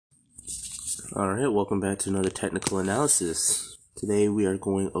Alright, welcome back to another technical analysis. Today we are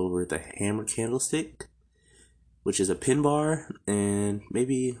going over the hammer candlestick, which is a pin bar and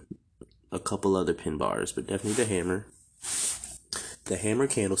maybe a couple other pin bars, but definitely the hammer. The hammer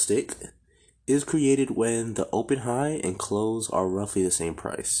candlestick is created when the open high and close are roughly the same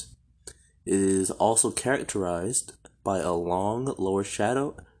price. It is also characterized by a long lower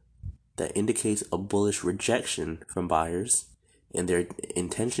shadow that indicates a bullish rejection from buyers and their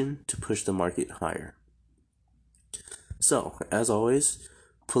intention to push the market higher. So, as always,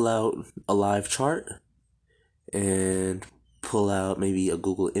 pull out a live chart and pull out maybe a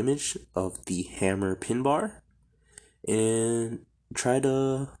Google image of the hammer pin bar and try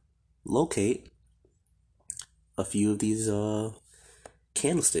to locate a few of these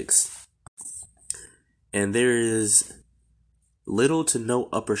candlesticks. And there is little to no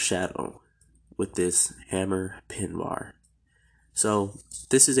upper shadow with this hammer pin bar. So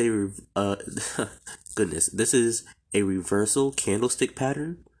this is this is a reversal candlestick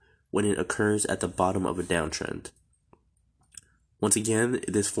pattern when it occurs at the bottom of a downtrend. Once again,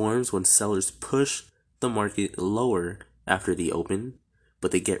 this forms when sellers push the market lower after the open,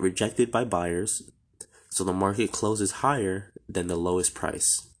 but they get rejected by buyers, so the market closes higher than the lowest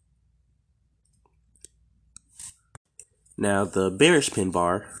price. Now, the bearish pin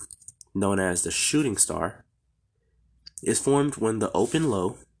bar, known as the shooting star, is formed when the open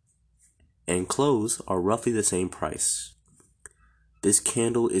low and close are roughly the same price. This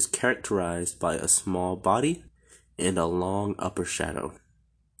candle is characterized by a small body and a long upper shadow.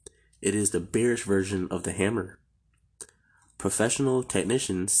 It is the bearish version of the hammer. Professional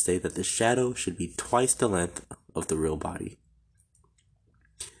technicians say that the shadow should be twice the length of the real body.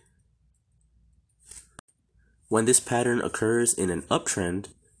 When this pattern occurs in an uptrend,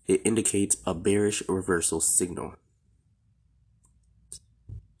 it indicates a bearish reversal signal.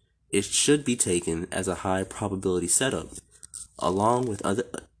 It should be taken as a high probability setup, along with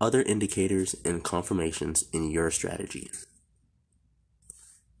other indicators and confirmations in your strategy.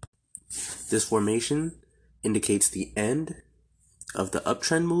 This formation indicates the end of the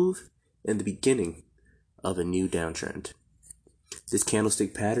uptrend move and the beginning of a new downtrend. This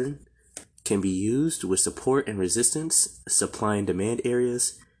candlestick pattern can be used with support and resistance, supply and demand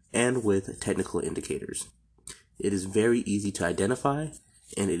areas, and with technical indicators. It is very easy to identify,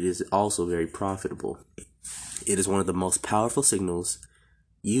 and it is also very profitable. It is one of the most powerful signals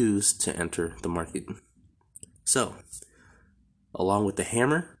used to enter the market. So, along with the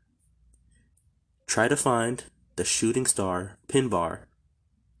hammer, try to find the shooting star pin bar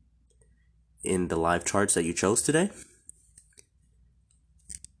in the live charts that you chose today,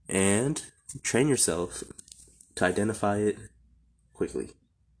 and train yourself to identify it quickly.